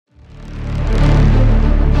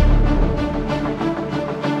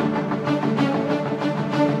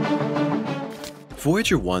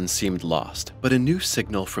Voyager 1 seemed lost, but a new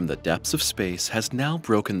signal from the depths of space has now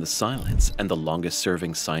broken the silence, and the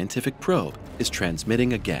longest-serving scientific probe is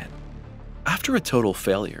transmitting again. After a total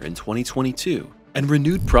failure in 2022 and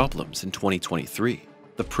renewed problems in 2023,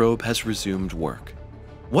 the probe has resumed work.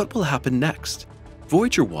 What will happen next?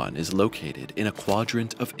 Voyager 1 is located in a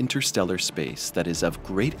quadrant of interstellar space that is of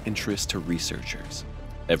great interest to researchers.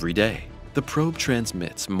 Every day, the probe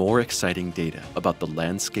transmits more exciting data about the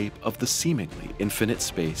landscape of the seemingly infinite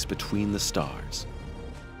space between the stars.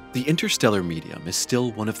 The interstellar medium is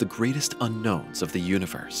still one of the greatest unknowns of the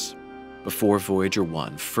universe. Before Voyager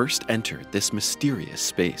 1 first entered this mysterious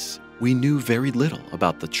space, we knew very little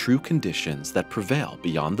about the true conditions that prevail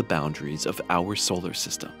beyond the boundaries of our solar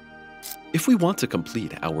system. If we want to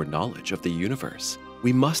complete our knowledge of the universe,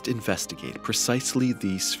 we must investigate precisely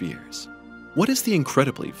these spheres. What is the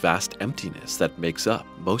incredibly vast emptiness that makes up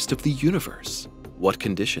most of the universe? What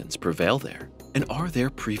conditions prevail there? And are there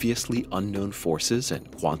previously unknown forces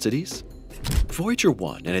and quantities? Voyager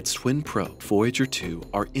 1 and its twin probe, Voyager 2,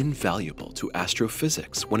 are invaluable to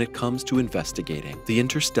astrophysics when it comes to investigating the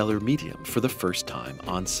interstellar medium for the first time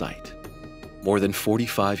on site. More than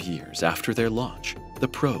 45 years after their launch, the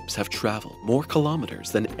probes have traveled more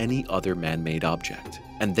kilometers than any other man-made object,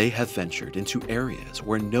 and they have ventured into areas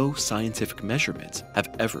where no scientific measurements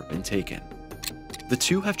have ever been taken. The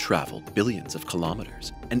two have traveled billions of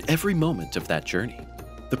kilometers, and every moment of that journey,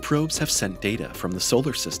 the probes have sent data from the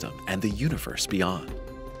solar system and the universe beyond.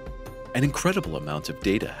 An incredible amount of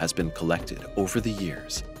data has been collected over the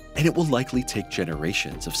years, and it will likely take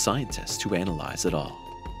generations of scientists to analyze it all.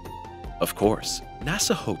 Of course,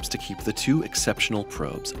 NASA hopes to keep the two exceptional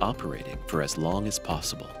probes operating for as long as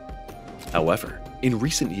possible. However, in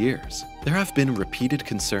recent years, there have been repeated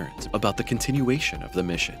concerns about the continuation of the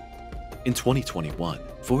mission. In 2021,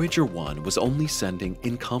 Voyager 1 was only sending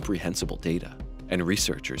incomprehensible data, and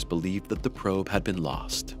researchers believed that the probe had been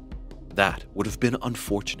lost. That would have been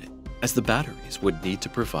unfortunate, as the batteries would need to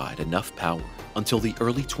provide enough power until the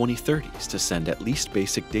early 2030s to send at least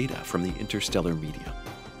basic data from the interstellar medium.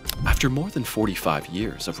 After more than 45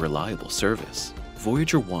 years of reliable service,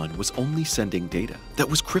 Voyager 1 was only sending data that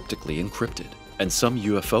was cryptically encrypted, and some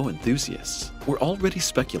UFO enthusiasts were already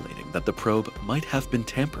speculating that the probe might have been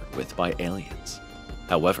tampered with by aliens.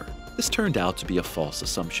 However, this turned out to be a false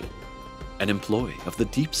assumption. An employee of the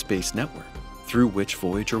Deep Space Network, through which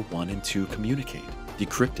Voyager 1 and 2 communicate,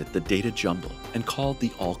 decrypted the data jumble and called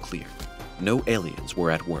the all clear. No aliens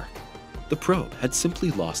were at work. The probe had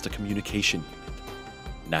simply lost a communication unit.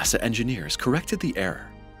 NASA engineers corrected the error,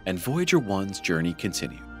 and Voyager 1's journey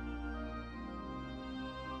continued.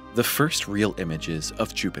 The first real images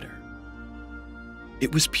of Jupiter.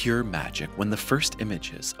 It was pure magic when the first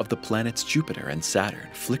images of the planets Jupiter and Saturn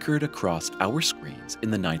flickered across our screens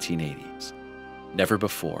in the 1980s. Never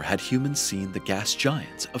before had humans seen the gas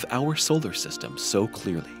giants of our solar system so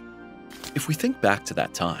clearly. If we think back to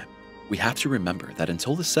that time, we have to remember that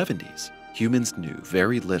until the 70s, humans knew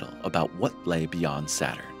very little about what lay beyond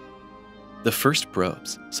Saturn. The first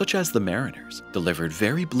probes, such as the Mariners, delivered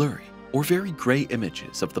very blurry or very gray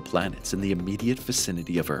images of the planets in the immediate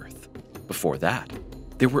vicinity of Earth. Before that,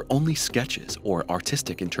 there were only sketches or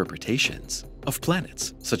artistic interpretations of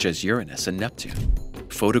planets such as Uranus and Neptune.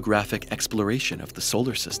 Photographic exploration of the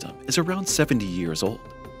solar system is around 70 years old,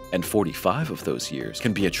 and 45 of those years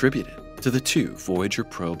can be attributed to the two Voyager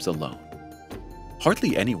probes alone.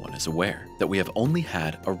 Hardly anyone is aware that we have only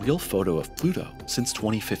had a real photo of Pluto since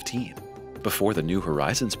 2015. Before the New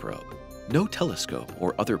Horizons probe, no telescope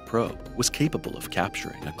or other probe was capable of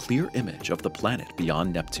capturing a clear image of the planet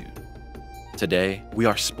beyond Neptune. Today, we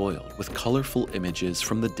are spoiled with colorful images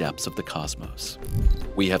from the depths of the cosmos.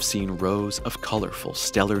 We have seen rows of colorful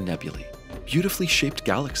stellar nebulae, beautifully shaped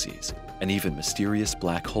galaxies, and even mysterious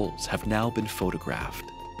black holes have now been photographed.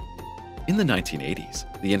 In the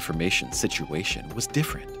 1980s, the information situation was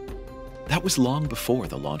different. That was long before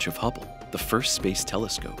the launch of Hubble, the first space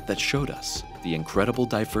telescope that showed us the incredible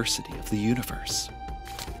diversity of the universe.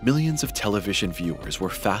 Millions of television viewers were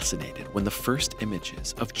fascinated when the first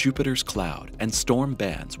images of Jupiter's cloud and storm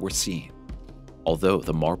bands were seen. Although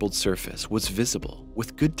the marbled surface was visible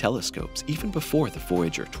with good telescopes even before the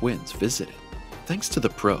Voyager twins visited, thanks to the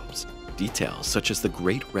probes, details such as the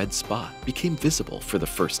Great Red Spot became visible for the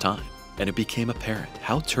first time, and it became apparent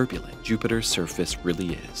how turbulent Jupiter's surface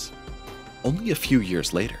really is. Only a few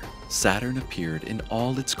years later, Saturn appeared in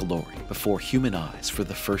all its glory before human eyes for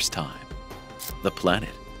the first time. The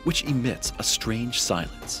planet, which emits a strange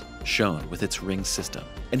silence, shone with its ring system,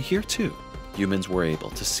 and here too, humans were able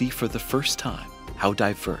to see for the first time how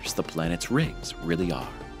diverse the planet's rings really are.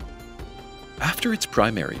 After its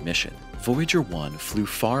primary mission, Voyager 1 flew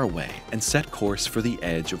far away and set course for the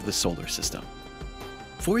edge of the solar system.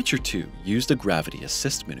 Voyager 2 used a gravity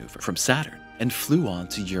assist maneuver from Saturn and flew on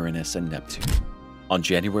to Uranus and Neptune. On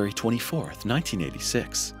January 24,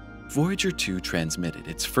 1986, Voyager 2 transmitted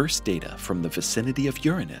its first data from the vicinity of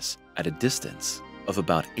Uranus at a distance of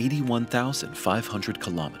about 81,500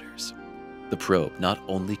 kilometers. The probe not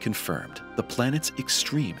only confirmed the planet's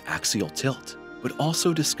extreme axial tilt, but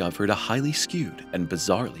also discovered a highly skewed and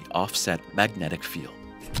bizarrely offset magnetic field.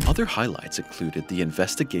 Other highlights included the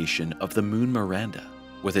investigation of the moon Miranda,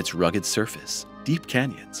 with its rugged surface, deep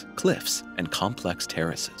canyons, cliffs, and complex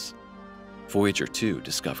terraces. Voyager 2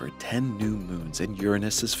 discovered 10 new moons in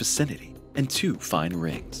Uranus's vicinity and 2 fine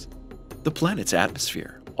rings. The planet's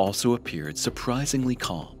atmosphere also appeared surprisingly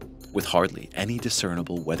calm, with hardly any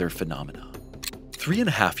discernible weather phenomena.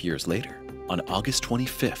 3.5 years later, on August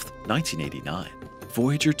 25, 1989,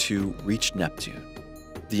 Voyager 2 reached Neptune.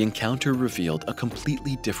 The encounter revealed a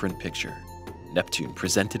completely different picture. Neptune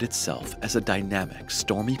presented itself as a dynamic,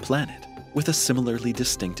 stormy planet with a similarly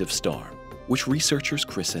distinctive storm, which researchers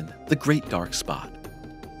christened the Great Dark Spot.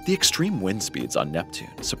 The extreme wind speeds on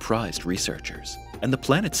Neptune surprised researchers, and the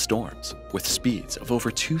planet's storms, with speeds of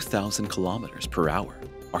over 2,000 kilometers per hour,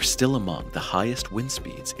 are still among the highest wind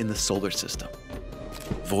speeds in the solar system.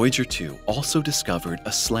 Voyager 2 also discovered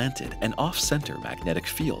a slanted and off-center magnetic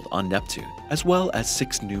field on Neptune, as well as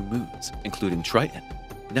 6 new moons, including Triton,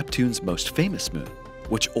 Neptune's most famous moon,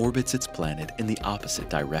 which orbits its planet in the opposite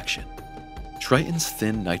direction. Triton's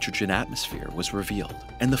thin nitrogen atmosphere was revealed,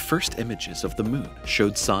 and the first images of the moon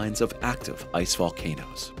showed signs of active ice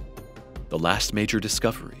volcanoes. The last major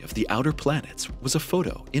discovery of the outer planets was a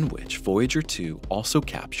photo in which Voyager 2 also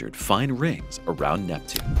captured fine rings around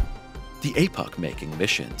Neptune. The epoch-making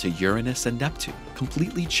mission to Uranus and Neptune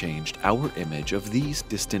completely changed our image of these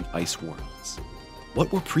distant ice worlds.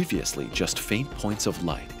 What were previously just faint points of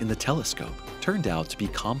light in the telescope turned out to be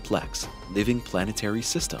complex, living planetary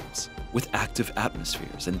systems with active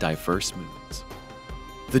atmospheres and diverse moons.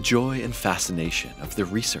 The joy and fascination of the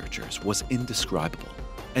researchers was indescribable,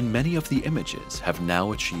 and many of the images have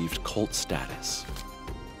now achieved cult status.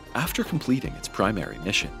 After completing its primary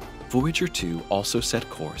mission, Voyager 2 also set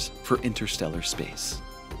course for interstellar space.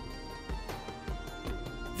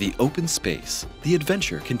 The open space, the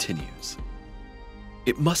adventure continues.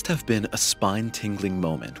 It must have been a spine-tingling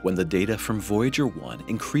moment when the data from Voyager 1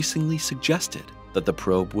 increasingly suggested that the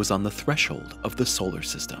probe was on the threshold of the solar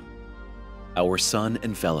system. Our sun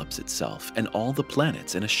envelops itself and all the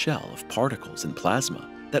planets in a shell of particles and plasma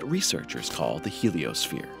that researchers call the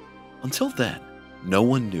heliosphere. Until then, no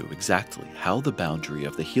one knew exactly how the boundary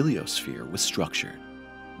of the heliosphere was structured.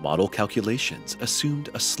 Model calculations assumed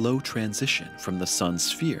a slow transition from the sun's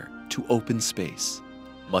sphere to open space,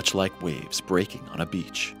 much like waves breaking on a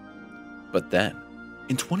beach. But then,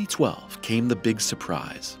 in 2012 came the big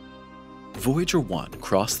surprise. Voyager 1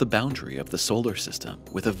 crossed the boundary of the solar system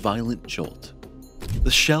with a violent jolt.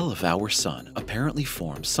 The shell of our sun apparently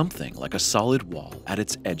formed something like a solid wall at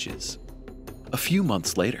its edges. A few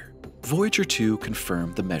months later, Voyager 2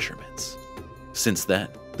 confirmed the measurements. Since then,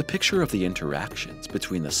 the picture of the interactions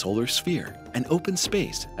between the solar sphere and open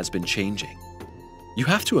space has been changing. You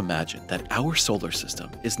have to imagine that our solar system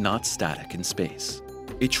is not static in space.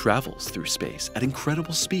 It travels through space at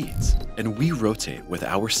incredible speeds, and we rotate with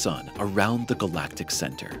our sun around the galactic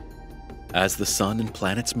center. As the sun and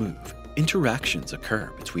planets move, interactions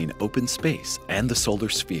occur between open space and the solar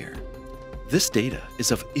sphere. This data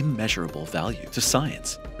is of immeasurable value to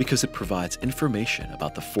science because it provides information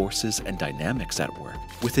about the forces and dynamics at work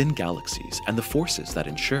within galaxies and the forces that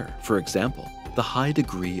ensure, for example, the high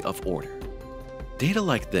degree of order. Data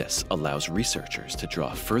like this allows researchers to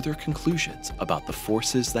draw further conclusions about the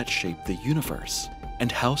forces that shape the universe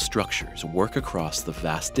and how structures work across the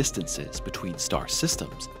vast distances between star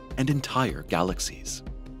systems and entire galaxies.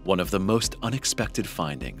 One of the most unexpected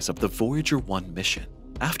findings of the Voyager 1 mission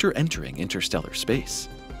after entering interstellar space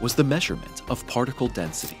was the measurement of particle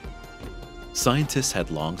density. Scientists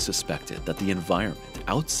had long suspected that the environment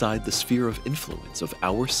outside the sphere of influence of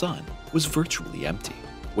our sun was virtually empty,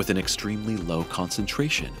 with an extremely low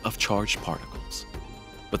concentration of charged particles.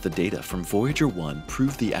 But the data from Voyager 1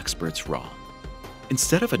 proved the experts wrong.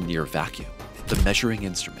 Instead of a near vacuum, the measuring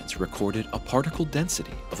instruments recorded a particle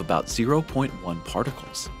density of about 0.1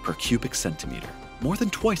 particles per cubic centimeter, more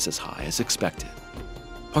than twice as high as expected.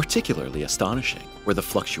 Particularly astonishing were the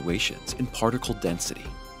fluctuations in particle density.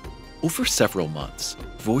 Over several months,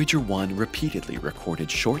 Voyager 1 repeatedly recorded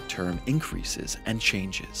short-term increases and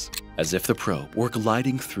changes, as if the probe were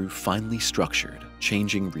gliding through finely structured,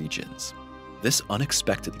 changing regions. This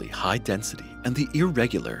unexpectedly high density and the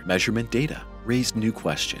irregular measurement data raised new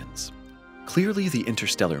questions. Clearly, the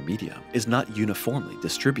interstellar medium is not uniformly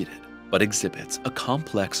distributed, but exhibits a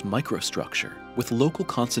complex microstructure with local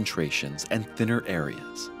concentrations and thinner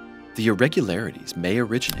areas. The irregularities may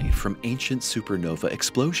originate from ancient supernova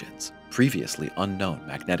explosions, previously unknown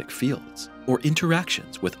magnetic fields, or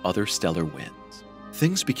interactions with other stellar winds.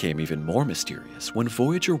 Things became even more mysterious when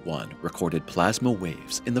Voyager 1 recorded plasma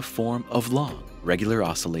waves in the form of long, regular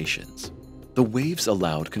oscillations. The waves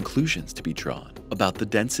allowed conclusions to be drawn about the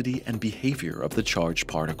density and behavior of the charged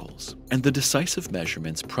particles, and the decisive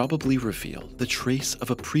measurements probably revealed the trace of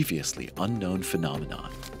a previously unknown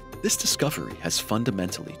phenomenon. This discovery has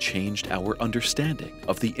fundamentally changed our understanding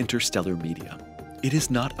of the interstellar medium. It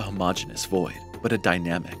is not a homogeneous void, but a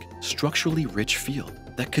dynamic, structurally rich field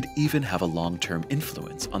that could even have a long-term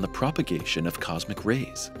influence on the propagation of cosmic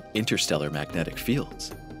rays, interstellar magnetic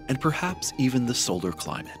fields, and perhaps even the solar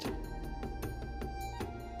climate.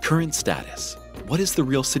 Current status. What is the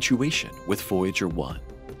real situation with Voyager 1?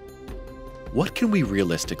 What can we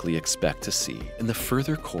realistically expect to see in the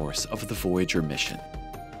further course of the Voyager mission?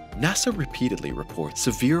 NASA repeatedly reports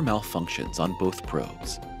severe malfunctions on both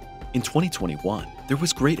probes. In 2021, there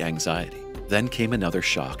was great anxiety. Then came another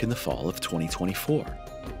shock in the fall of 2024.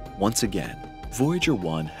 Once again, Voyager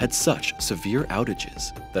 1 had such severe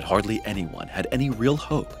outages that hardly anyone had any real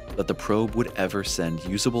hope that the probe would ever send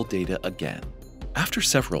usable data again. After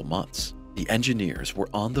several months, the engineers were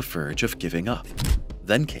on the verge of giving up.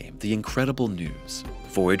 Then came the incredible news.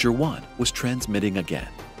 Voyager 1 was transmitting again.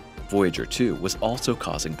 Voyager 2 was also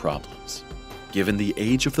causing problems. Given the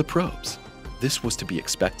age of the probes, this was to be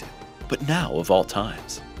expected. But now, of all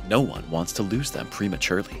times, no one wants to lose them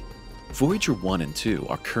prematurely. Voyager 1 and 2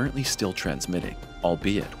 are currently still transmitting,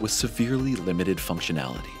 albeit with severely limited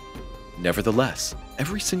functionality. Nevertheless,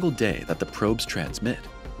 every single day that the probes transmit,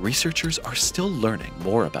 researchers are still learning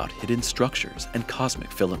more about hidden structures and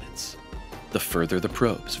cosmic filaments. The further the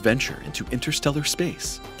probes venture into interstellar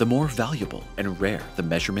space, the more valuable and rare the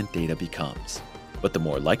measurement data becomes, but the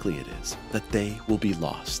more likely it is that they will be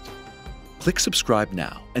lost. Click subscribe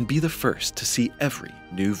now and be the first to see every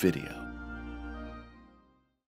new video.